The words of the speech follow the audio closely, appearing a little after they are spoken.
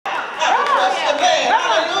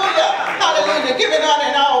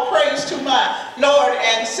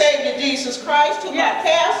Jesus Christ, to my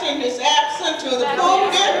pastor in his absence, to the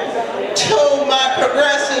pulpit, to my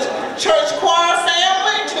Progressive Church Choir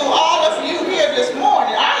family, to all of you here this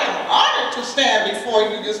morning. I am honored to stand before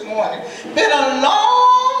you this morning. Been a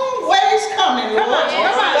long ways coming, Lord,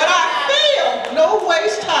 but I feel no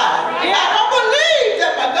ways tired. I don't believe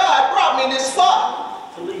that my God brought me this far.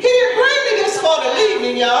 He didn't bring me this far to leave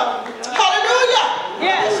me, y'all. Hallelujah.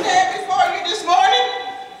 I stand before you this morning.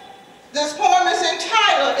 This poem is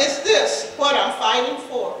entitled, "Is This What I'm Fighting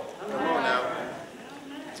For?"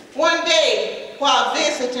 One day, while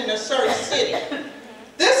visiting a certain city,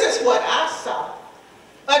 this is what I saw.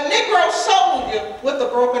 A Negro soldier with a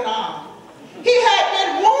broken arm. He had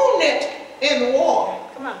been wounded in war.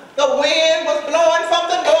 The wind was blowing from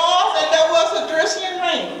the north and there was a drizzling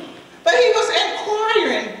rain. But he was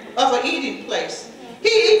inquiring of an eating place.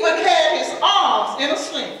 He even had his arms in a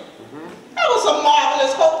sling. There was a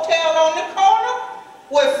marvelous hotel on the corner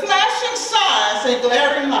with flashing signs and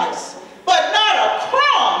glaring lights, but not a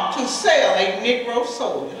crumb to sell a Negro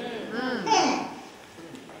soldier.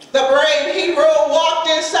 The brave hero walked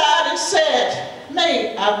inside and said,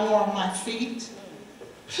 "May I warm my feet?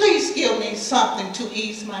 Please give me something to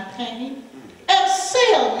ease my pain and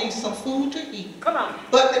sell me some food to eat."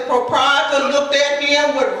 But the proprietor looked at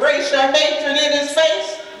him with racial hatred in his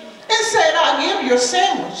face and said, "I'll give you a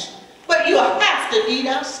sandwich, but you'll have to eat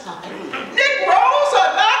outside. Negroes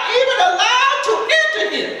are not even allowed to enter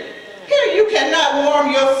here. Here you cannot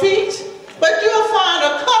warm your feet, but you'll find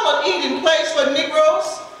a colored eating place for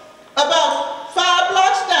Negroes about 5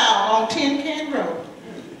 blocks down on Tin Can Road.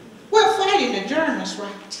 We're fighting the Germans,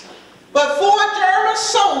 right?" But 4 German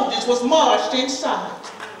soldiers was marched inside.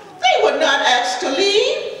 They were not asked to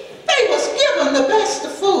leave. They was given the best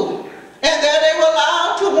of food, and there they were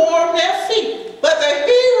allowed to warm their feet. But the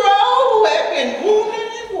hero who had been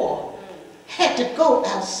wounded in war had to go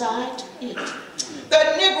outside to eat. The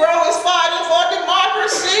Negro is fighting for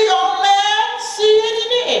democracy on land, sea, and in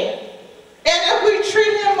the air. And if we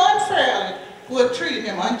treat him unfairly, we'll treat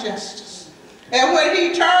him injustice. And when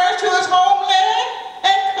he turns to his homeland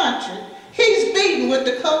and country, he's beaten with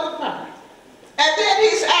the colored bar. And then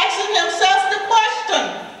he's asking himself the question,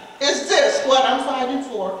 is this what I'm fighting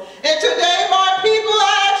for? And today, my people,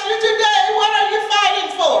 I ask you today, what are you fighting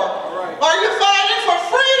for? Are you fighting for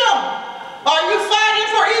freedom? Are you fighting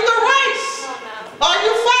for equal rights? Are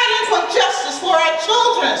you fighting for justice for our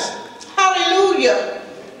children? Hallelujah.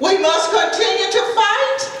 We must continue to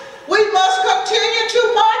fight. We must continue to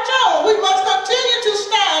march on. We must continue to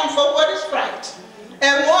stand for what is right.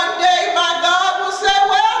 And one day my God will say,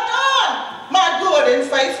 "Well done, my good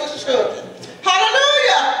and faithful children."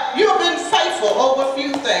 Hallelujah. You've been faithful over a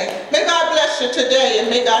few things. May God bless you today and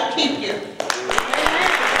may God keep you.